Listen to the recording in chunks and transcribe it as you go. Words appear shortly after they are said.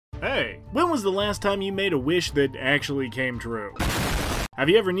Hey, when was the last time you made a wish that actually came true? Have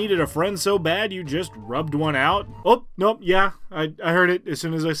you ever needed a friend so bad you just rubbed one out? Oh, nope, yeah, I heard it as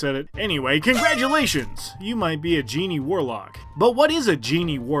soon as I said it. Anyway, congratulations! You might be a Genie Warlock. But what is a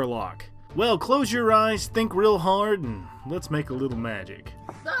Genie Warlock? Well, close your eyes, think real hard, and let's make a little magic.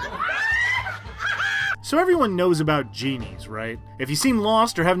 So everyone knows about genies, right? If you seem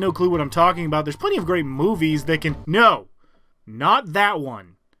lost or have no clue what I'm talking about, there's plenty of great movies that can... No! Not that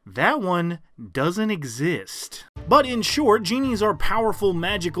one. That one doesn't exist. But in short, genies are powerful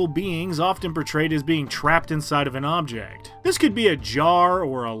magical beings often portrayed as being trapped inside of an object. This could be a jar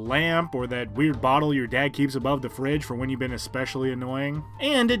or a lamp or that weird bottle your dad keeps above the fridge for when you've been especially annoying.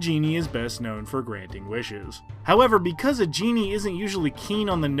 And a genie is best known for granting wishes. However, because a genie isn't usually keen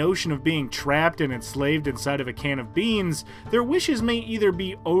on the notion of being trapped and enslaved inside of a can of beans, their wishes may either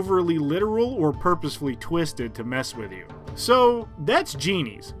be overly literal or purposefully twisted to mess with you. So, that's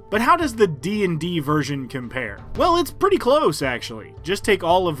genies. But how does the D&D version compare? Well, it's pretty close, actually. Just take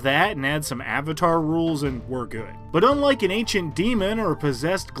all of that and add some avatar rules and we're good. But unlike an ancient demon or a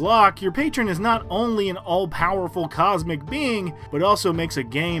possessed Glock, your patron is not only an all-powerful cosmic being, but also makes a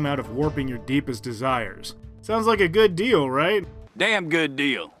game out of warping your deepest desires. Sounds like a good deal, right? Damn good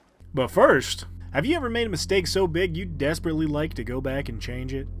deal. But first, have you ever made a mistake so big you'd desperately like to go back and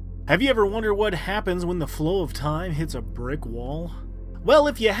change it? Have you ever wondered what happens when the flow of time hits a brick wall? Well,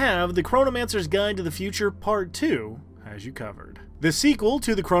 if you have, the Chronomancer's Guide to the Future Part 2 has you covered. The sequel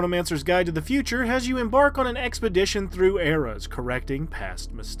to the Chronomancer's Guide to the Future has you embark on an expedition through eras, correcting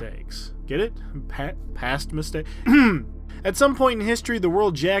past mistakes. Get it? Past mistake? At some point in history, the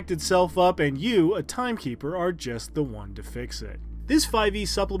world jacked itself up, and you, a timekeeper, are just the one to fix it. This 5e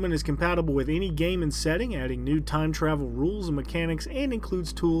supplement is compatible with any game and setting, adding new time travel rules and mechanics, and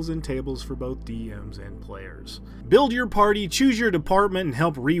includes tools and tables for both DMs and players. Build your party, choose your department, and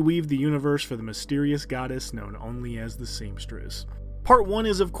help reweave the universe for the mysterious goddess known only as the Seamstress. Part 1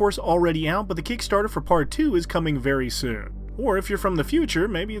 is of course already out, but the Kickstarter for Part 2 is coming very soon. Or if you're from the future,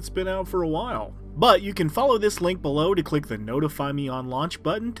 maybe it's been out for a while. But you can follow this link below to click the Notify Me on Launch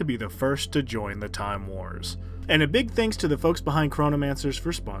button to be the first to join the Time Wars. And a big thanks to the folks behind Chronomancers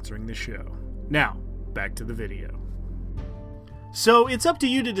for sponsoring the show. Now, back to the video. So, it's up to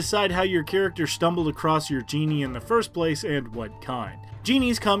you to decide how your character stumbled across your genie in the first place and what kind.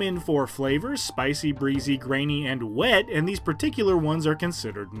 Genies come in 4 flavors: spicy, breezy, grainy, and wet, and these particular ones are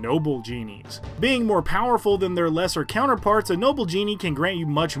considered noble genies. Being more powerful than their lesser counterparts, a noble genie can grant you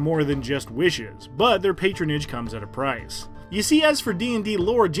much more than just wishes, but their patronage comes at a price. You see, as for D&D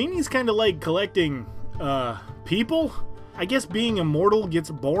lore, genies kinda like collecting, people? I guess being immortal gets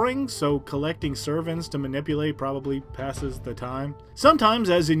boring, so collecting servants to manipulate probably passes the time. Sometimes,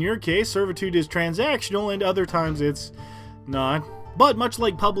 as in your case, servitude is transactional, and other times it's not. But much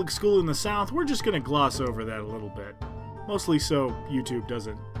like public school in the South, we're just gonna gloss over that a little bit. Mostly so YouTube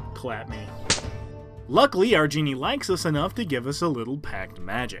doesn't clap me. Luckily, our genie likes us enough to give us a little packed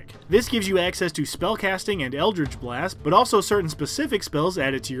magic. This gives you access to spellcasting and Eldritch Blast, but also certain specific spells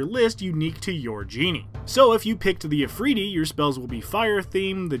added to your list unique to your genie. So if you picked the Afridi, your spells will be fire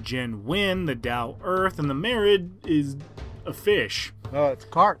themed, the Djinn wind, the Dao earth, and the Merid is a fish. Oh, it's a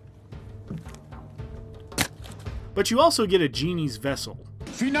carp. But you also get a genie's vessel.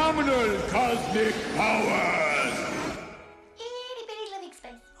 Phenomenal cosmic powers!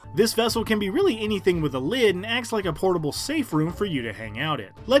 This vessel can be really anything with a lid and acts like a portable safe room for you to hang out in,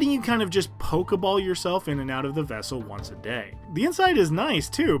 letting you kind of just pokeball yourself in and out of the vessel once a day. The inside is nice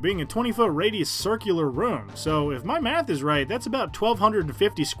too, being a 20-foot radius circular room, so if my math is right, that's about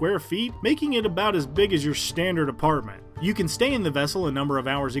 1,250 square feet, making it about as big as your standard apartment. You can stay in the vessel a number of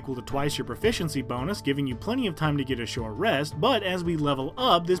hours equal to twice your proficiency bonus, giving you plenty of time to get a short rest, but as we level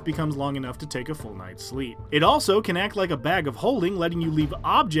up, this becomes long enough to take a full night's sleep. It also can act like a bag of holding, letting you leave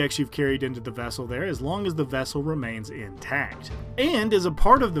objects you've carried into the vessel there as long as the vessel remains intact. And as a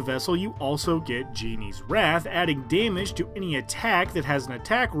part of the vessel, you also get Genie's Wrath, adding damage to any attack that has an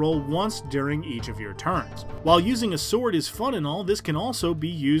attack roll once during each of your turns. While using a sword is fun and all, this can also be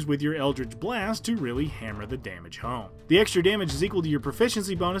used with your Eldritch Blast to really hammer the damage home. The extra damage is equal to your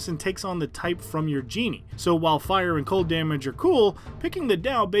proficiency bonus and takes on the type from your genie. So while fire and cold damage are cool, picking the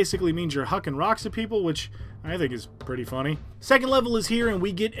Dao basically means you're hucking rocks at people, which I think is pretty funny. Second level is here and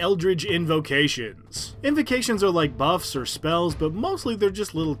we get Eldritch Invocations. Invocations are like buffs or spells, but mostly they're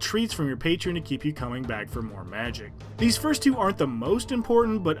just little treats from your patron to keep you coming back for more magic. These first two aren't the most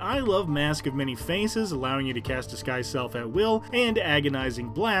important, but I love Mask of Many Faces, allowing you to cast Disguise Self at will, and Agonizing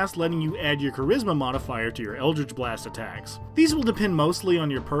Blast, letting you add your Charisma modifier to your Eldritch Blast attacks. These will depend mostly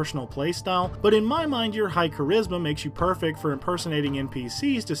on your personal playstyle, but in my mind your high Charisma makes you perfect for impersonating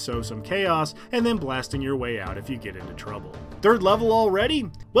NPCs to sow some chaos, and then blasting your way out if you get into trouble. Third level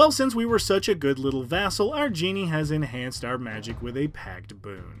already? Well, since we were such a good little vassal, our genie has enhanced our magic with a Pact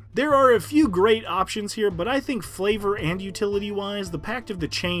Boon. There are a few great options here, but I think flavor and utility-wise, the Pact of the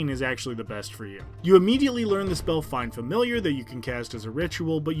Chain is actually the best for you. You immediately learn the spell Find Familiar that you can cast as a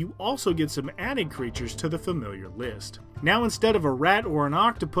ritual, but you also get some added creatures to the familiar list. Now instead of a rat or an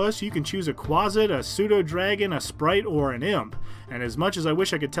octopus, you can choose a Quasit, a pseudo-dragon, a sprite, or an imp. And as much as I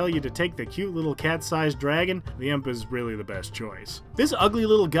wish I could tell you to take the cute little cat-sized dragon, the imp is really the best choice. This ugly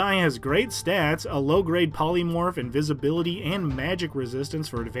little guy has great stats, a low-grade polymorph, invisibility, and magic resistance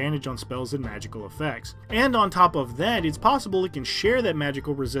for advantage on spells and magical effects. And on top of that, it's possible it can share that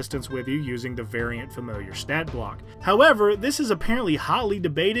magical resistance with you using the variant familiar stat block. However, this is apparently hotly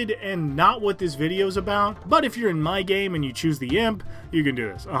debated and not what this video is about, but if you're in my game and you choose the imp, you can do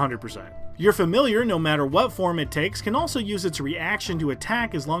this 100%. Your familiar, no matter what form it takes, can also use its reaction to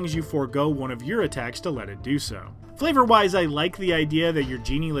attack as long as you forego one of your attacks to let it do so. Flavor-wise, I like the idea that your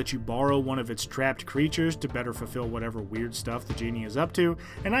genie lets you borrow one of its trapped creatures to better fulfill whatever weird stuff the genie is up to,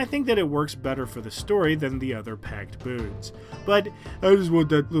 and I think that it works better for the story than the other Pact Boons. But I just want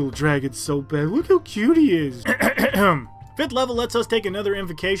that little dragon so bad. Look how cute he is! Fifth level lets us take another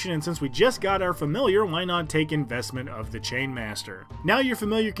invocation, and since we just got our familiar, why not take Investment of the Chainmaster? Now your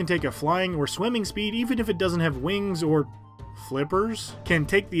familiar can take a flying or swimming speed even if it doesn't have wings or flippers, can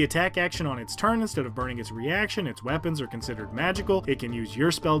take the attack action on its turn instead of burning its reaction, its weapons are considered magical, it can use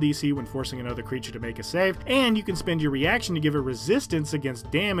your spell DC when forcing another creature to make a save, and you can spend your reaction to give it resistance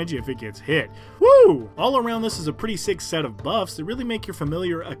against damage if it gets hit. Woo! All around this is a pretty sick set of buffs that really make your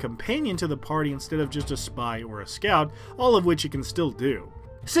familiar a companion to the party instead of just a spy or a scout, all of which you can still do.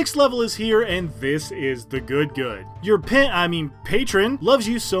 Sixth level is here, and this is the good. Your patron loves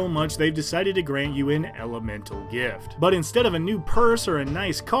you so much they've decided to grant you an elemental gift. But instead of a new purse or a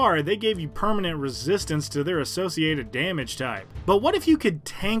nice car, they gave you permanent resistance to their associated damage type. But what if you could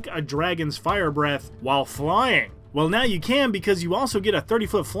tank a dragon's fire breath while flying? Well, now you can, because you also get a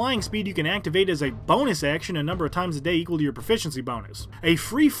 30-foot flying speed you can activate as a bonus action a number of times a day equal to your proficiency bonus. A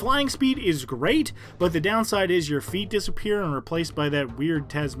free flying speed is great, but the downside is your feet disappear and replaced by that weird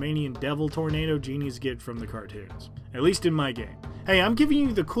Tasmanian devil tornado genies get from the cartoons. At least in my game. Hey, I'm giving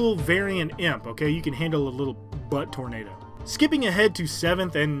you the cool variant imp, okay? You can handle a little butt tornado. Skipping ahead to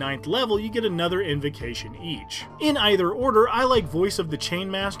 7th and 9th level, you get another invocation each. In either order, I like Voice of the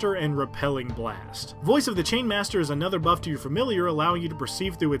Chainmaster and Repelling Blast. Voice of the Chainmaster is another buff to your familiar, allowing you to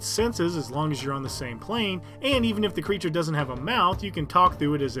perceive through its senses as long as you're on the same plane, and even if the creature doesn't have a mouth, you can talk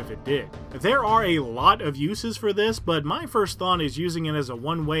through it as if it did. There are a lot of uses for this, but my first thought is using it as a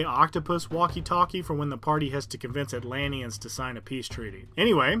one-way octopus walkie-talkie for when the party has to convince Atlanteans to sign a peace treaty.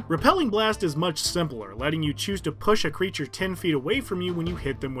 Anyway, Repelling Blast is much simpler, letting you choose to push a creature 10 feet away from you when you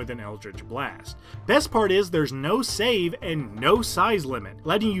hit them with an Eldritch Blast. Best part is there's no save and no size limit,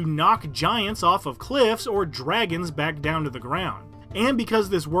 letting you knock giants off of cliffs or dragons back down to the ground. And because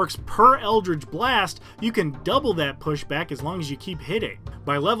this works per Eldritch Blast, you can double that pushback as long as you keep hitting.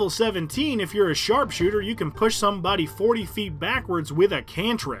 By level 17, if you're a sharpshooter, you can push somebody 40 feet backwards with a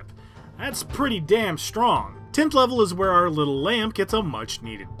cantrip. That's pretty damn strong. 10th level is where our little lamp gets a much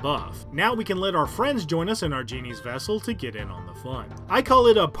needed buff. Now we can let our friends join us in our genie's vessel to get in on the fun. I call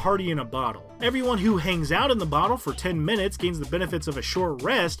it a party in a bottle. Everyone who hangs out in the bottle for 10 minutes gains the benefits of a short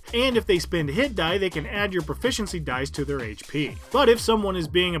rest, and if they spend hit die, they can add your proficiency dice to their HP. But if someone is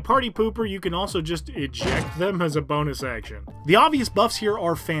being a party pooper, you can also just eject them as a bonus action. The obvious buffs here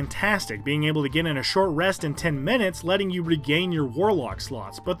are fantastic, being able to get in a short rest in 10 minutes, letting you regain your warlock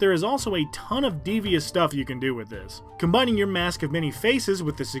slots, but there is also a ton of devious stuff you can do with this. Combining your Mask of Many Faces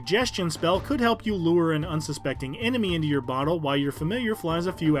with the Suggestion spell could help you lure an unsuspecting enemy into your bottle while your familiar flies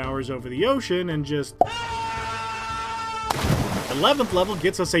a few hours over the ocean and just... 11th level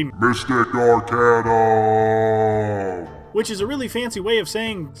gets us a Mystic Arcanum, which is a really fancy way of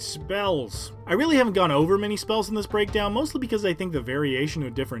saying spells. I really haven't gone over many spells in this breakdown, mostly because I think the variation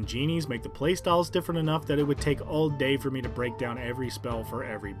of different genies make the playstyles different enough that it would take all day for me to break down every spell for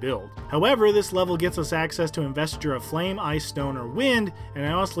every build. However, this level gets us access to Investiture of Flame, Ice, Stone, or Wind, and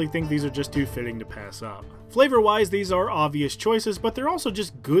I honestly think these are just too fitting to pass up. Flavor-wise, these are obvious choices, but they're also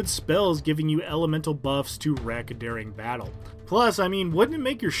just good spells giving you elemental buffs to wreck during battle. Plus, I mean, wouldn't it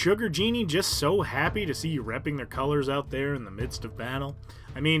make your sugar genie just so happy to see you repping their colors out there in the midst of battle?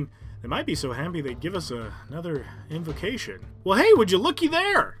 I mean, they might be so happy they'd give us another invocation. Well, hey, would you looky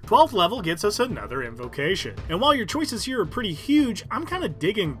there? 12th level gets us another invocation. And while your choices here are pretty huge, I'm kind of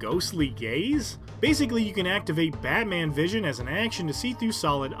digging Ghostly Gaze. Basically, you can activate Batman Vision as an action to see through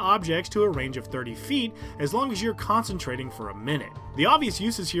solid objects to a range of 30 feet, as long as you're concentrating for a minute. The obvious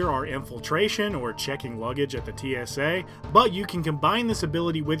uses here are infiltration or checking luggage at the TSA, but you can combine this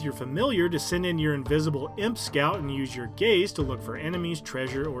ability with your familiar to send in your invisible imp scout and use your gaze to look for enemies,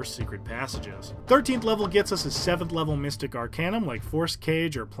 treasure, or secret passages. 13th level gets us a 7th level Mystic Arcanum like Force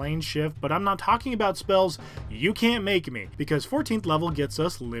Cage or Plane Shift, but I'm not talking about spells you can't make me, because 14th level gets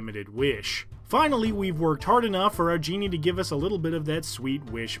us Limited Wish. Finally, we've worked hard enough for our genie to give us a little bit of that sweet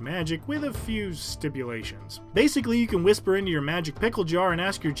wish magic with a few stipulations. Basically, you can whisper into your magic pickle jar and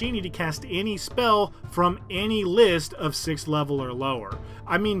ask your genie to cast any spell from any list of 6th level or lower.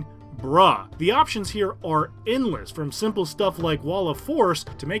 I mean, bruh, the options here are endless, from simple stuff like Wall of Force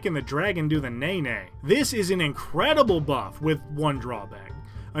to making the dragon do the nay-nay. This is an incredible buff with one drawback.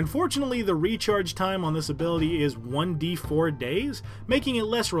 Unfortunately, the recharge time on this ability is 1d4 days, making it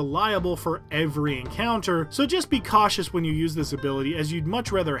less reliable for every encounter, so just be cautious when you use this ability, as you'd much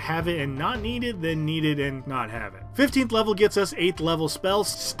rather have it and not need it than need it and not have it. 15th level gets us 8th level spells.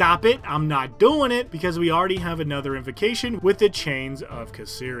 Stop it, I'm not doing it, because we already have another invocation with the Chains of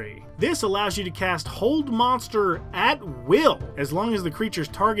Kasiri. This allows you to cast Hold Monster at will, as long as the creatures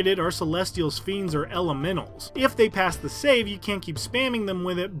targeted are Celestials, Fiends, or Elementals. If they pass the save, you can't keep spamming them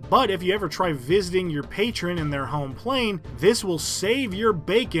with it, but if you ever try visiting your patron in their home plane, this will save your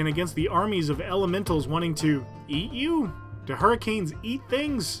bacon against the armies of elementals wanting to eat you? Do hurricanes eat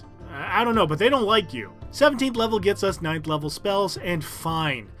things? I don't know, but they don't like you. 17th level gets us 9th level spells, and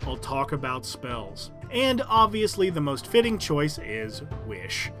fine, I'll talk about spells. And obviously the most fitting choice is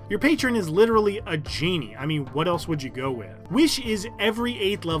Wish. Your patron is literally a genie. I mean, what else would you go with? Wish is every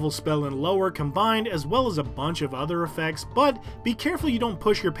 8th level spell and lower combined, as well as a bunch of other effects, but be careful you don't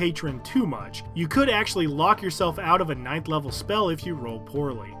push your patron too much. You could actually lock yourself out of a 9th level spell if you roll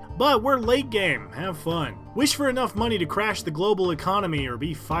poorly. But we're late game, have fun. Wish for enough money to crash the global economy or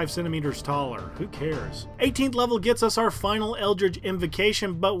be 5 centimeters taller, who cares? 18th level gets us our final Eldritch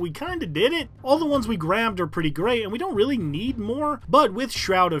Invocation, but we kinda did it. All the ones we grabbed are pretty great and we don't really need more, but with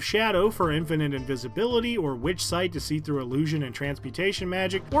Shroud of Shadow for infinite invisibility, or Witch Sight to see through illusion and transmutation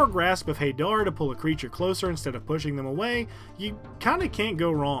magic, or Grasp of Hadar to pull a creature closer instead of pushing them away, you kinda can't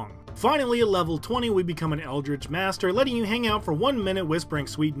go wrong. Finally, at level 20, we become an Eldritch Master, letting you hang out for 1 minute whispering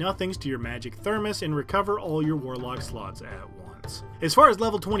sweet nothings to your magic thermos and recover all your Warlock slots at once. As far as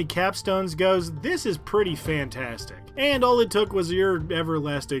level 20 capstones goes, this is pretty fantastic. And all it took was your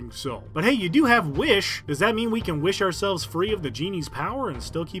everlasting soul. But hey, you do have Wish. Does that mean we can wish ourselves free of the genie's power and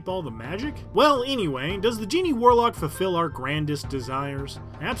still keep all the magic? Well, anyway, does the Genie Warlock fulfill our grandest desires?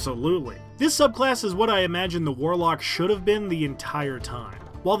 Absolutely. This subclass is what I imagine the Warlock should have been the entire time.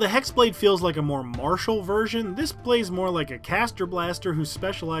 While the Hexblade feels like a more martial version, this plays more like a caster blaster who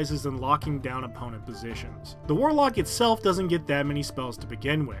specializes in locking down opponent positions. The Warlock itself doesn't get that many spells to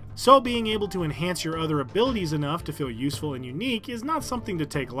begin with, so being able to enhance your other abilities enough to feel useful and unique is not something to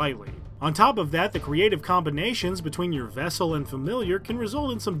take lightly. On top of that, the creative combinations between your Vessel and Familiar can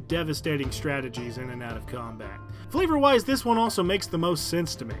result in some devastating strategies in and out of combat. Flavor-wise, this one also makes the most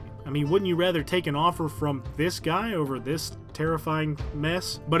sense to me. I mean, wouldn't you rather take an offer from this guy over this terrifying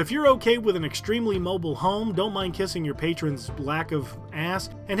mess? But if you're okay with an extremely mobile home, don't mind kissing your patron's lack of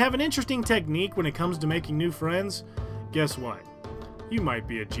ass, and have an interesting technique when it comes to making new friends, guess what? You might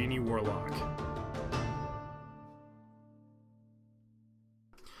be a Genie Warlock.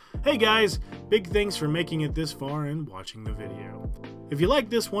 Hey guys, big thanks for making it this far and watching the video. If you like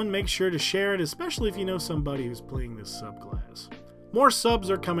this one, make sure to share it, especially if you know somebody who's playing this subclass. More subs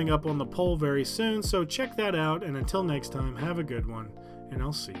are coming up on the poll very soon, so check that out, and until next time, have a good one, and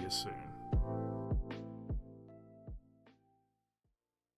I'll see you soon.